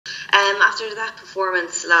After that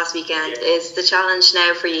performance last weekend, is the challenge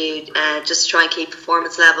now for you just to try and keep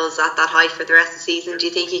performance levels at that height for the rest of the season? Do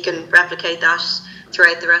you think you can replicate that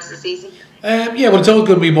throughout the rest of the season? Yeah, well, it's always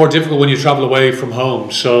going to be more difficult when you travel away from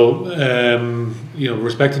home. So,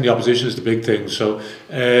 respecting the opposition is the big thing. So,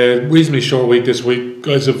 reasonably short week this week.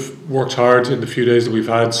 Guys have worked hard in the few days that we've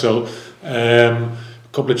had. So, a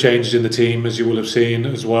couple of changes in the team, as you will have seen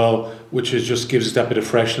as well, which just gives us that bit of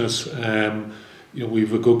freshness.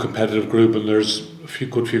 We've a good competitive group, and there's a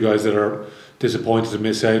good few guys that are disappointed to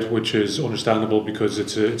miss out, which is understandable because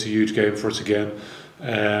it's a huge game for us again.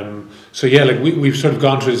 We've sort of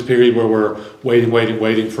gone through this period where we're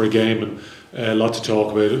waiting for a game, and a lot to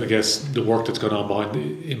talk about. I guess the work that's gone on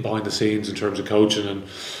behind the scenes in terms of coaching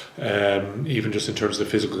and even just in terms of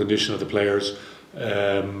the physical condition of the players.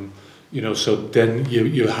 So then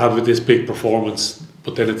you have this big performance,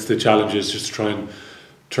 but then it's the challenge is just to try and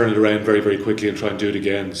turn it around very, very quickly and try and do it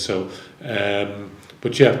again. So,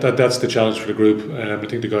 that's the challenge for the group. I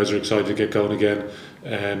think the guys are excited to get going again.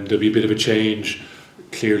 There'll be a bit of a change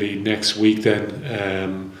clearly next week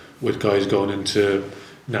then, with guys going into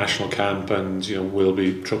national camp, and we'll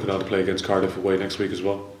be trucking on to play against Cardiff away next week as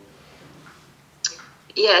well.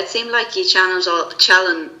 Yeah, it seemed like you channeled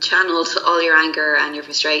all your anger and your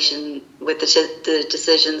frustration with the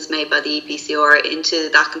decisions made by the EPCR into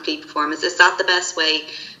that complete performance. Is that the best way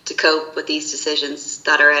to cope with these decisions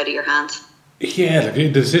that are out of your hands? Yeah, the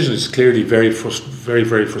decision is clearly very,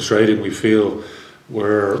 very frustrating. We feel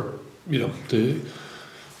we're,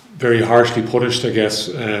 very harshly punished, I guess,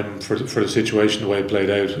 for the situation the way it played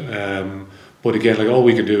out. But again, all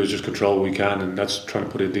we can do is just control what we can, and that's trying to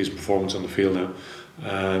put in these performances on the field now.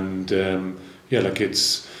 And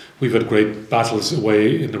we've had great battles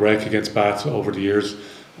away in the rec against Bath over the years.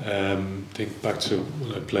 Think back to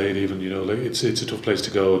when I played, even it's a tough place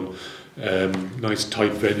to go, and nice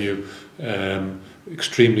tight venue,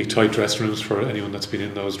 extremely tight dressing rooms for anyone that's been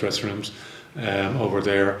in those dressing rooms over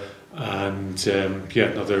there. And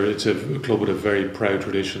it's a club with a very proud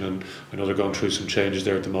tradition, and I know they're going through some changes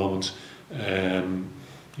there at the moment.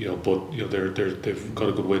 They've got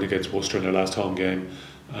a good win against Worcester in their last home game,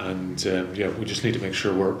 and we just need to make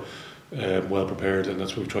sure we're well prepared, and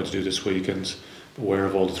that's what we've tried to do this week, and aware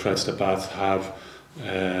of all the threats that Bath have.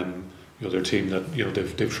 Their team that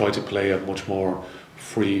they've tried to play a much more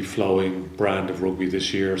free-flowing brand of rugby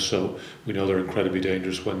this year, so we know they're incredibly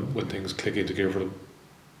dangerous when things click into gear for them.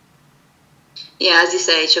 Yeah, as you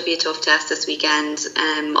say, it should be a tough test this weekend.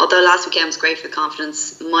 Although last weekend was great for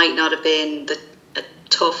confidence, might not have been a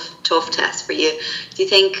tough test for you. Do you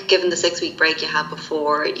think, given the 6-week break you had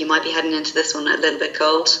before, you might be heading into this one a little bit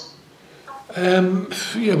cold? But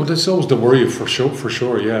that's always the worry for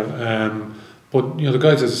sure. Yeah, but the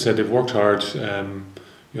guys, as I said, they've worked hard.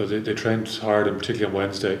 They trained hard, and particularly on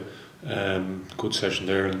Wednesday. Good session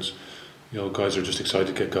there, and guys are just excited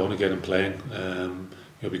to get going again and playing.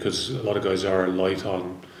 Because a lot of guys are light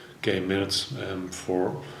on game minutes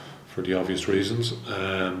for the obvious reasons.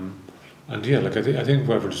 I think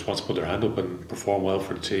whoever just wants to put their hand up and perform well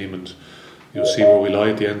for the team, and see where we lie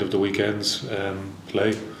at the end of the weekend's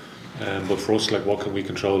play. But for us, what can we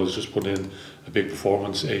control is just put in a big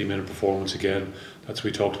performance, 80-minute performance again. That's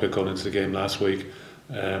what we talked about going into the game last week.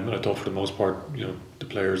 And I thought for the most part, the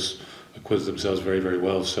players acquitted themselves very, very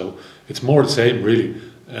well. So it's more the same, really.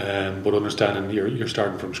 But understanding you're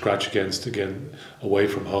starting from scratch again away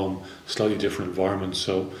from home, slightly different environment.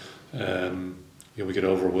 So we get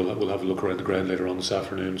over. We'll have a look around the ground later on this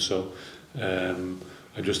afternoon. So and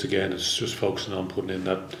it's just focusing on putting in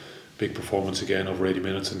that big performance again over 80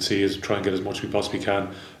 minutes and try and get as much as we possibly can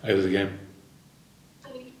out of the game.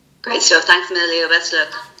 Great stuff. Thanks, Emilio. Best of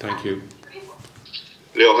luck. Thank you.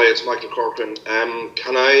 Leo, hi, it's Michael Corcoran.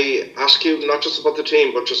 Can I ask you not just about the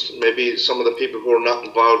team, but just maybe some of the people who are not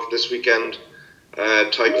involved this weekend?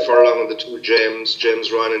 Tyke Furlong and the two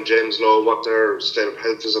James Ryan and James Lowe, what their state of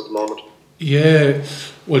health is at the moment? Yeah,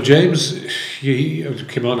 well, James, he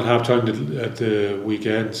came on at half-time at the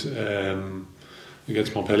weekend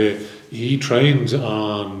against Montpellier. He trained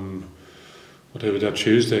on that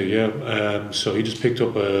Tuesday, yeah. So he just picked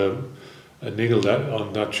up a niggle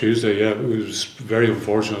on that Tuesday. Yeah, it was very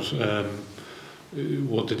unfortunate.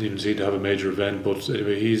 One didn't even seem to have a major event, but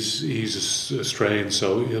anyway, he's a strain,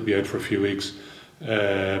 so he'll be out for a few weeks.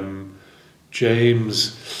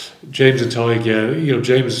 James and Tyke,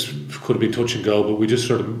 James could have been touch and go, but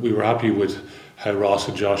we were happy with how Ross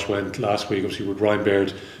and Josh went last week. Obviously with Ryan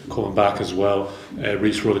Baird coming back as well.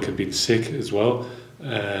 Rhys Ruddock had been sick as well,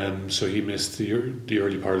 so he missed the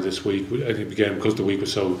early part of this week. I think again because the week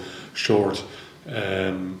was so short.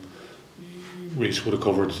 Reece would have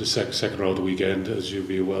covered the second row of the weekend, as you'll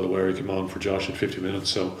be well aware. He came on for Josh at 50 minutes,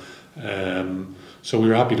 so we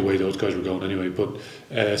were happy the way those guys were going anyway. But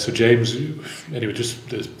so James, anyway, just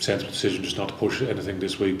the sensible decision just not to push anything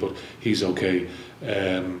this week, but he's okay.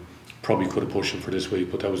 Probably could have pushed him for this week,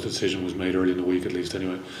 but that was the decision was made early in the week at least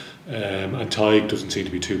anyway. And Tig doesn't seem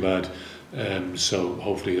to be too bad, so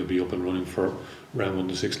hopefully he'll be up and running for round 1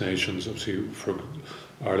 of the Six Nations. Obviously for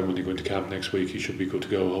Ireland when they go into camp next week, he should be good to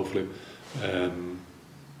go hopefully,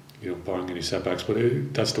 barring any setbacks, but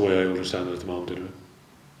that's the way I understand it at the moment anyway.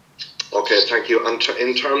 Okay, thank you. And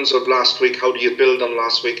in terms of last week, how do you build on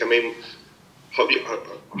last week? I mean, how do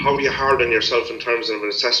you harden yourself in terms of an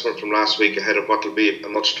assessment from last week ahead of what will be a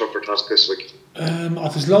much tougher task this week?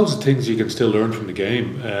 There's loads of things you can still learn from the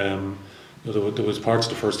game. There was parts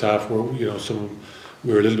of the first half where we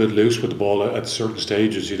were a little bit loose with the ball at certain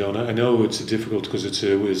stages. And I know it's difficult because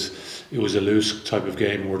it was a loose type of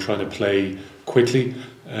game. We're trying to play quickly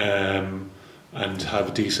and have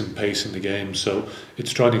a decent pace in the game. So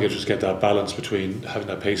it's trying to just get that balance between having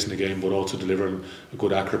that pace in the game but also delivering a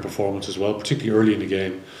good accurate performance as well, particularly early in the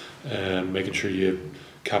game, making sure you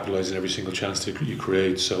capitalise on every single chance that you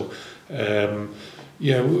create. So we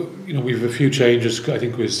have a few changes. I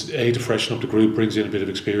think it was to freshen up the group, brings in a bit of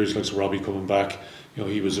experience, like Robbie coming back.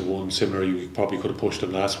 He was the one similar. You probably could have pushed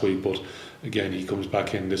him last week, but again he comes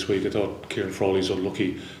back in this week. I thought Kieran Frawley's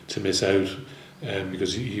unlucky to miss out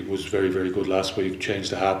because he was very, very good last week.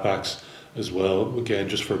 Changed the halfbacks as well, again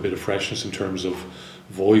just for a bit of freshness in terms of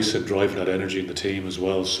voice and driving that energy in the team as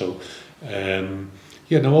well. So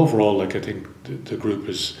overall, I think the group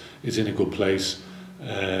is in a good place.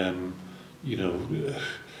 As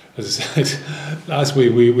I said last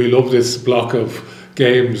week, we love this block of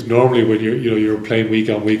games normally when you're playing week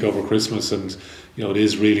on week over Christmas, and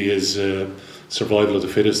it really is survival of the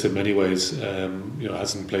fittest in many ways. It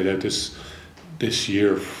hasn't played out this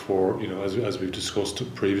year for as we've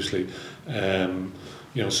discussed previously.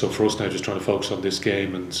 So for us now, just trying to focus on this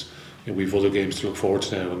game, and we've other games to look forward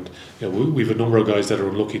to now, and we've a number of guys that are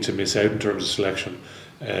unlucky to miss out in terms of selection.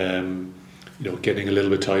 Getting a little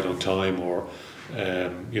bit tight on time, or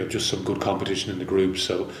just some good competition in the group.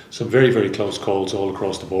 So some very, very close calls all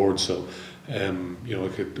across the board. So I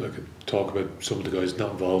could talk about some of the guys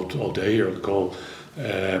not involved all day here on the call,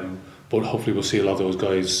 but hopefully we'll see a lot of those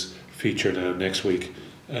guys feature now next week,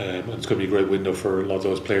 and it's going to be a great window for a lot of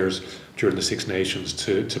those players during the Six Nations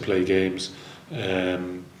to play games,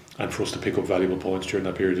 and for us to pick up valuable points during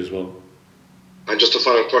that period as well. And just a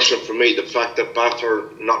final question from me: the fact that Bath are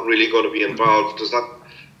not really going to be involved, does that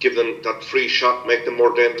give them that free shot, make them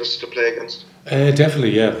more dangerous to play against?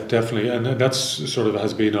 Definitely, and that's sort of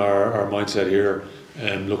has been our mindset here,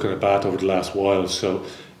 looking at Bath over the last while. So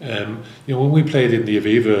when we played in the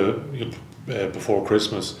Aviva before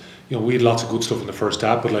Christmas, we had lots of good stuff in the first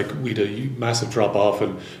half, but we had a massive drop off,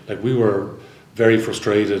 and we were very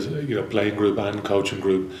frustrated, playing group and coaching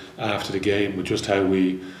group after the game with just how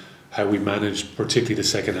we managed, particularly the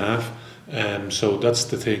second half. So that's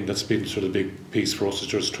the thing that's been sort of a big piece for us, is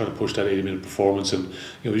just trying to push that 80-minute performance, and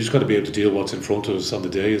we just got to be able to deal what's in front of us on the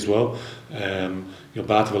day as well.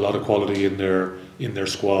 Bath have a lot of quality in their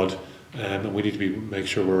squad, and we need to make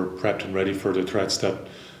sure we're prepped and ready for the threats that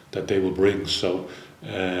they will bring. So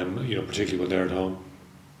particularly when they're at home.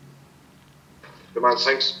 Good man,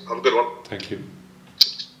 thanks. Have a good one. Thank you.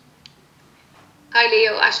 Hi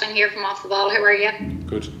Leo, Aisling here from Off the Ball. How are you?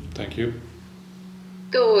 Good, thank you.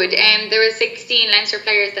 Good. There were 16 Leinster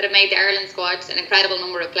players that have made the Ireland squad, an incredible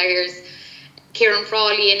number of players. Kieran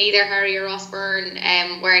Frawley and neither Harry or Osborne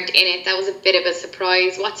weren't in it. That was a bit of a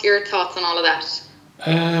surprise. What's your thoughts on all of that?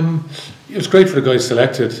 It was great for the guys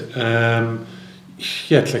selected.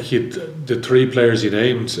 The three players you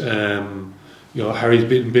named. Harry's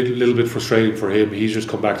been a little bit frustrating for him. He's just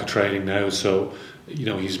come back to training now, so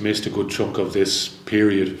he's missed a good chunk of this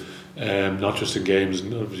period. Not just in games,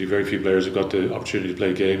 and obviously very few players have got the opportunity to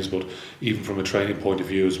play games, but even from a training point of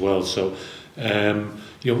view as well. So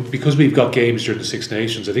because we've got games during the Six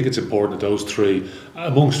Nations, I think it's important that those three,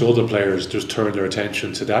 amongst other players, just turn their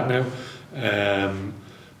attention to that now,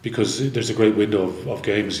 because there's a great window of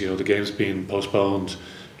games. The games being postponed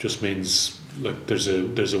just means there's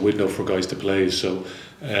a window for guys to play. So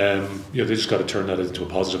they just got to turn that into a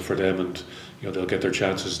positive for them, and they'll get their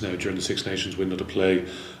chances now during the Six Nations window to play.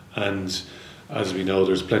 And as we know,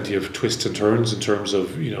 there's plenty of twists and turns in terms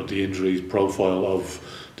of the injury profile of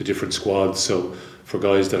the different squads. So for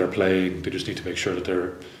guys that are playing, they just need to make sure that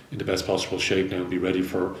they're in the best possible shape now and be ready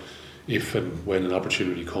for if and when an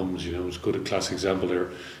opportunity comes. It's a good classic example there,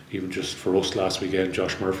 even just for us last weekend,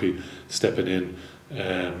 Josh Murphy stepping in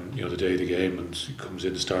the day of the game, and he comes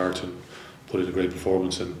in to start and put in a great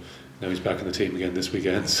performance, and now he's back in the team again this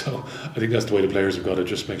weekend. So I think that's the way the players have got to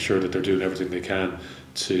just make sure that they're doing everything they can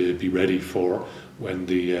to be ready for when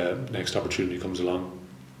the next opportunity comes along.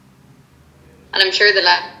 And I'm sure the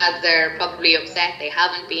lads are probably upset they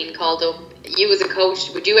haven't been called up. You as a coach,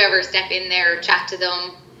 would you ever step in there or chat to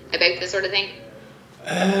them about this sort of thing?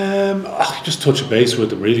 Just touch a base with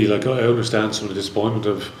them, really. Like, I understand some of the disappointment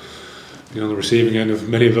of on the receiving end of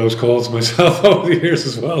many of those calls myself over the years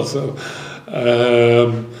as well. So,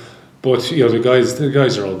 but the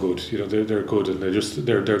guys are all good. They're good, and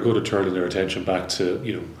they're good at turning their attention back to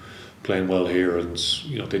playing well here, and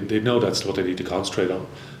they know that's what they need to concentrate on.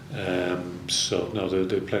 So no,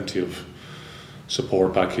 they've plenty of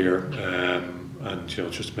support back here, and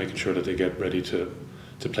just making sure that they get ready to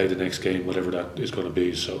play the next game, whatever that is going to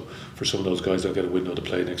be. So for some of those guys, they'll get a window to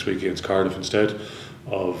play next week against Cardiff instead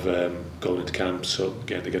of going into camp. So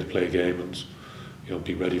again, they get to play a game and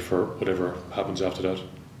be ready for whatever happens after that.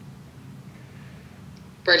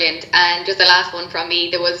 Brilliant. And just the last one from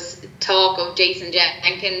me, there was talk of Jason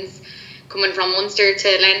Jenkins coming from Munster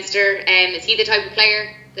to Leinster. Is he the type of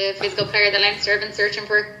player, the physical player that Leinster have been searching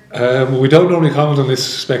for? We don't normally comment on this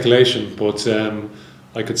speculation, but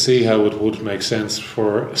I could see how it would make sense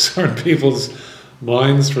for certain people's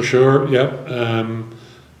minds, for sure. Yeah,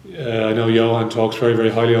 I know Johan talks very,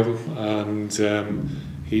 very highly of him, and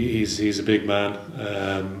he's a big man.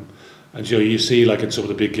 And you see, like, in some of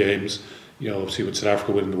the big games, obviously with South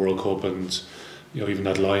Africa winning the World Cup, and even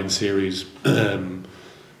that Lions series, the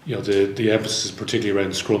emphasis is particularly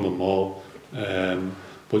around scrum and maul.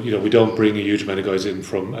 But we don't bring a huge amount of guys in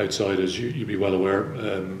from outside, as you'd be well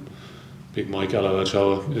aware. Big Mike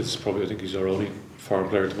Alalachoa is probably, I think he's our only foreign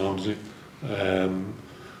player at the moment, isn't he?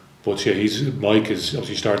 But yeah, Mike is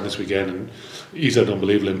obviously starting this weekend, and he's had an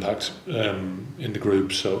unbelievable impact in the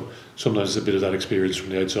group. So sometimes a bit of that experience from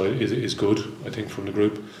the outside is good, I think, from the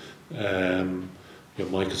group.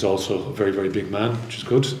 Mike is also a very, very big man, which is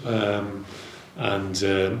good. And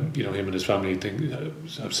him and his family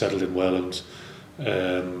have settled in well, and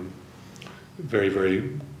very,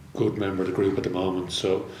 very good member of the group at the moment.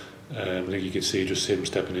 So I think you can see just him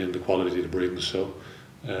stepping in, the quality to bring. So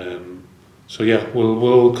yeah,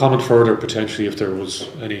 we'll comment further potentially if there was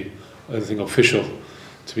anything official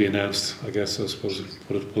to be announced, I guess, I suppose, to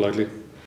put it politely.